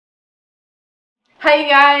Hi you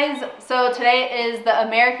guys, so today is the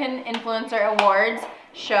American Influencer Awards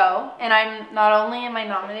show, and not only am I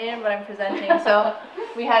nominated, but I'm presenting, so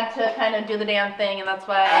we had to kind of do the damn thing, and that's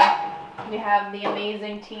why we have the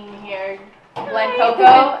amazing team here,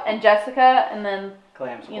 GlenCoco and Jessica, and then,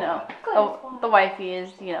 you know, the wifey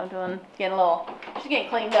is, you know, she's getting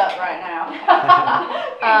cleaned up right now.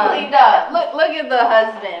 Cleaned up. Look at the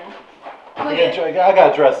husband. I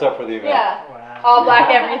got dressed up for the event. Yeah. Wow. All black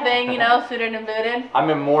everything, you know, suited and booted. I'm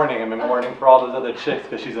in mourning for all those other chicks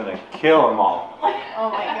because she's gonna kill them all. Oh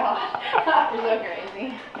my god. You're so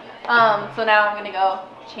crazy. So now I'm gonna go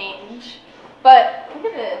change. But look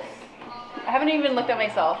at this. I haven't even looked at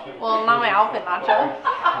myself. Well, not my outfit, Nacho.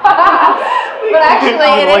 But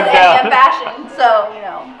actually, it is NEM fashion, so, you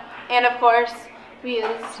know. And of course, we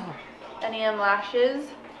used NEM lashes.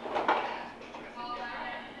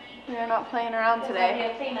 We are not playing around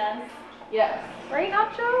today. Yes. Right,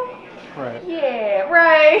 Nacho? Right. Yeah,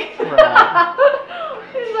 right.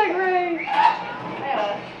 He's like, right.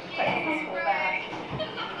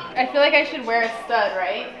 I feel like I should wear a stud,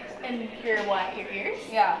 right? And your what? Your ears?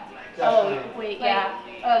 Yeah. Oh, wait, like, yeah.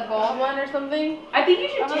 A gold one or something? I think you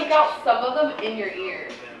should take out some of them in your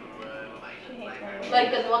ears.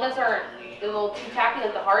 Like the ones that are a little too tacky,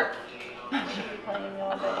 like the hearts.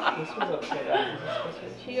 This was upside down.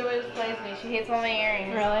 She always plays me. She hates all my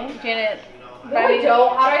earrings. Really? Janet, No, I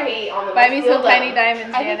don't. How do I hate on them? buy me some tiny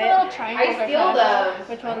diamonds, I think Janet. the little triangles I steal them.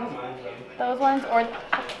 Which ones? Those ones or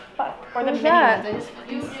the mini ones. I just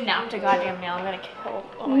fucking snapped a goddamn nail. I'm gonna kill.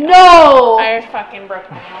 Oh my God. No! I just fucking broke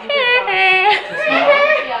my nail.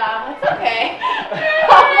 Yeah, it's okay.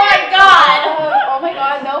 Oh my god! Oh my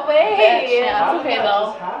god, no way! Yeah, it's okay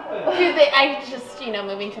though. Dude, I just, you know,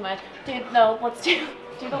 moving too much. Dude, no, let's do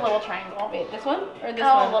the little triangle. Wait, this one? Or this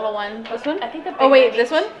one? one? Little one. This one? I think the big Oh wait, one.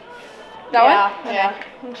 this one? That one? Yeah.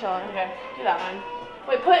 Okay. I'm chilling. Okay, do that one.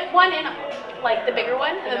 Wait, put one in, like, the bigger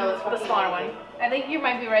one and the smaller one. I think you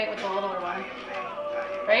might be right with the littler one.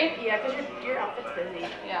 Right? Yeah, because your outfit's busy.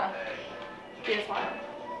 Yeah. Do the smaller one.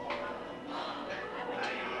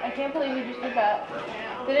 I can't believe you just did that.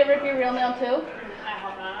 Did it rip your real nail too? I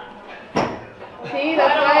hope not. See,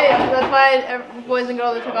 that's why boys and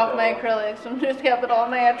girls took off my acrylics and just kept it all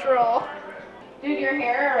natural. Dude, your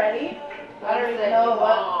hair already? I don't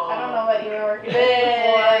know what you were working with.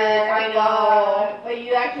 I know. But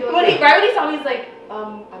you actually look right when he saw me, he's like,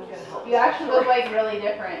 I'm gonna help. You actually look like really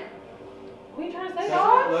different. What are you trying to say, Doesn't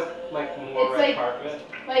dog? it look like more red carpet?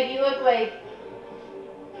 Like you look like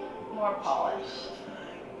more polished.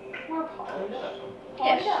 More polished.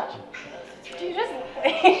 Ish. Do you just...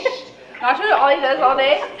 Nacho, all he does all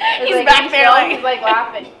day is he's like, back there like... he's like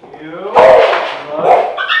laughing. You look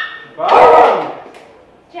bomb!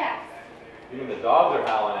 Jack. Even the dogs are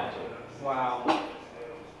howling at you. Wow.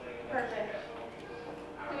 Perfect.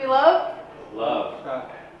 Do we love? Love.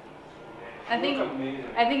 I think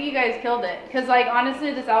Amazing. you guys killed it. Cause like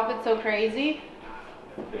honestly, this outfit's so crazy.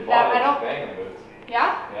 They That I bought don't- it banging boots.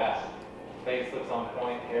 Yeah. Yeah. Face looks on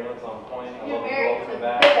point, hair looks on point. I You're love the married roll to in the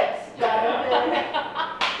back. this, Jonathan.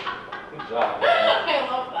 Good job. Man. I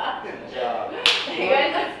love that. Good job. You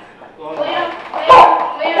guys, Well,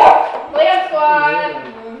 lay up squad.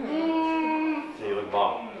 So you look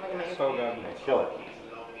bomb. so good. Kill it.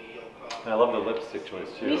 And I love the lipstick choice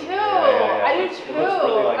too. Me too. Yeah. I do It too. looks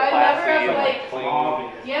really like I classy never have and like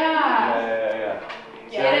clean. yeah.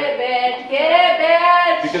 Yeah. Get it, bitch. Get it,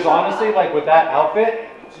 bitch. Because honestly, like with that outfit,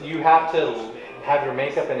 you have to have your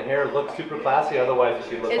makeup and hair look super classy, otherwise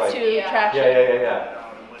you could look It's like too trashy. Yeah.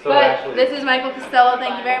 So But actually, this is Michael Costello.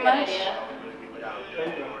 Thank you very much.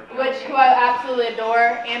 Thank you. Who I absolutely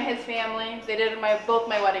adore, and his family. They did both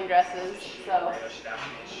my wedding dresses, so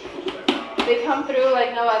they come through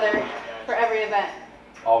like no other for every event.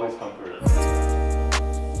 always come through.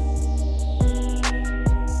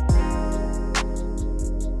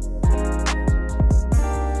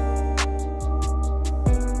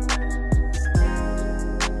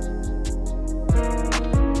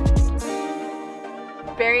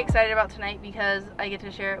 Very excited about tonight because I get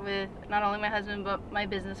to share it with not only my husband but my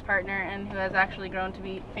business partner, and who has actually grown to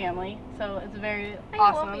be family. So it's very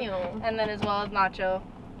awesome. I love you. And then as well as Nacho,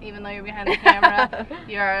 even though you're behind the camera,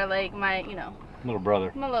 you are like my, you know, Little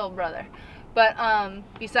brother. my little brother. But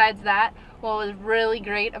besides that, what was really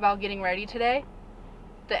great about getting ready today,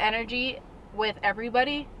 the energy with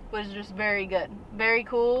everybody was just very good. Very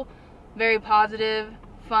cool, very positive,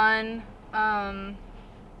 fun,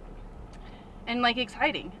 and like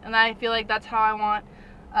exciting. And I feel like that's how I want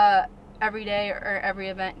every day or every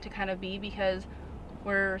event to kind of be, because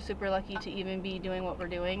we're super lucky to even be doing what we're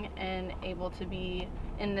doing and able to be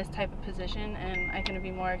in this type of position, and I couldn't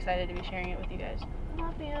be more excited to be sharing it with you guys.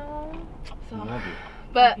 Love you. So, Love you.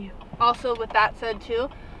 but also with that said too,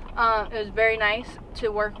 it was very nice to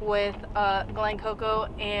work with GlenCoco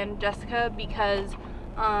and Jessica because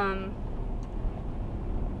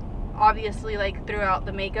obviously like throughout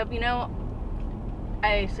the makeup, you know,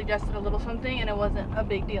 I suggested a little something and it wasn't a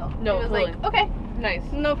big deal. No, it was totally. like, okay, Nice.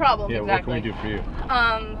 no problem. Yeah, Exactly. what can we do for you?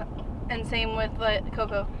 And same with like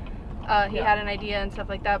Coco. He had an idea and stuff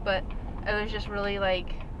like that, but it was just really like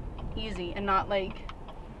easy and not like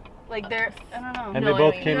they're, I don't know. And No, they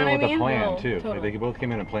both I mean- came You know in what with I a plan mean? too. No, totally. They both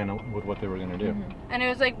came in and planned with what they were gonna do. And it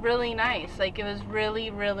was like really nice. Like it was really,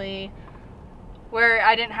 really where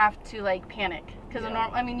I didn't have to like panic. Because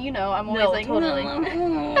I mean, you know, I'm always like, totally.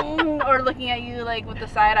 or looking at you like with the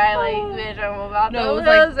side eye, like, bitch, I'm about No, to it was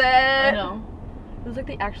like- lose it. I know. It was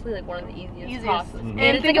like actually like one of the easiest processes. Mhm.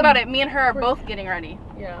 And think about it, me and her are both getting ready.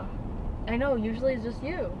 Yeah. I know, usually it's just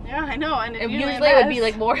you. Yeah, I know. And And usually usually it would be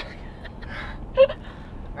like more.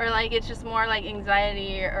 or like it's just more like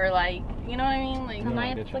anxiety or like, you know what I mean? Like, No, I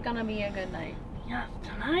Tonight's get you. like gonna be a good night. yeah,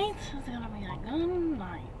 tonight is gonna be a good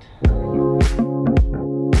night.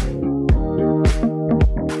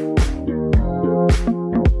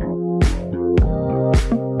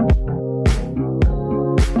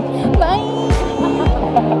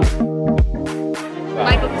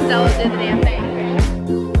 Michael Costello did the damn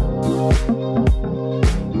thing.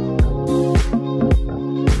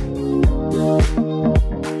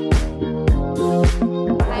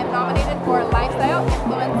 I am nominated for Lifestyle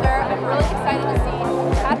Influencer. I'm really excited to see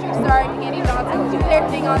Patrick Starr and Andy Johnson do their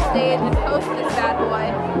thing on stage and host this bad boy.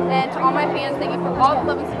 And to all my fans, thank you for all the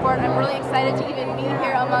love and support. I'm really excited to even be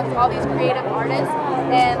here amongst all these creative artists,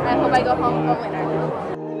 and I hope I go home a winner.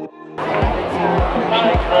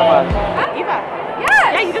 Eva. Yes!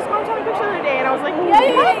 Yeah, you just called me a picture the other day, and I was like, Yeah,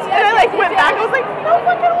 yeah, what? yeah, And I like yeah, went yeah. back. I was like, no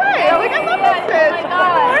fucking way. I'm like, I love this Oh bitch. my god.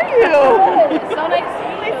 How are you? Good. It's so nice to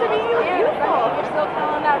meet you. Nice to meet you. Yeah, Beautiful. You're still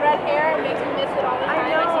killing that red hair. It makes me miss it all the I time.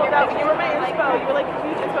 know see your that pictures you were my and I'm inspo. You were like a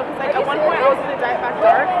huge inspo because like Are at you one point I was gonna dye it back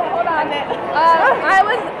dark. Hold on. And then I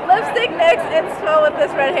was lipstick mix inspo with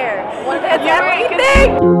this red hair. It's You were-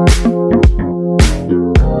 everything.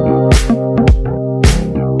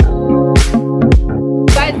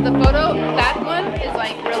 Guys, the photo, that one is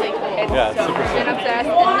like really cool. Yeah, it's super I'm cool. obsessed.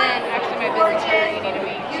 And then actually my business card, you need to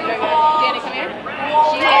meet. She's very good. Danny, come here.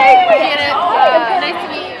 Janet, nice to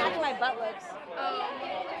meet you. My butt looks.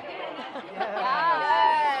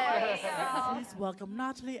 Please welcome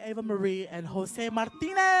Natalie Eva Marie and Jose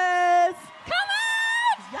Martinez. Come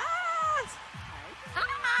on! Yes!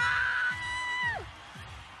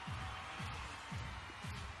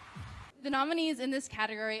 The nominees in this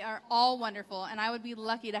category are all wonderful, and I would be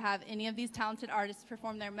lucky to have any of these talented artists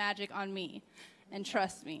perform their magic on me. And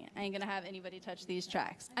trust me, I ain't gonna have anybody touch these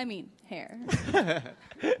tracks. I mean, hair.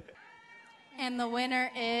 And the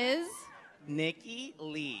winner is... Nikki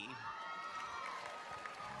Lee.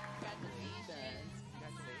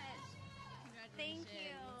 Thank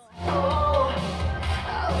you.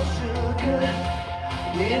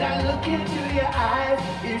 When I look into your eyes,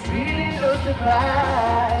 it's really no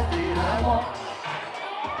surprise that I want.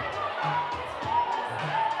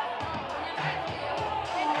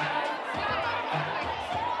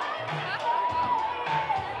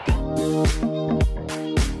 Thank you.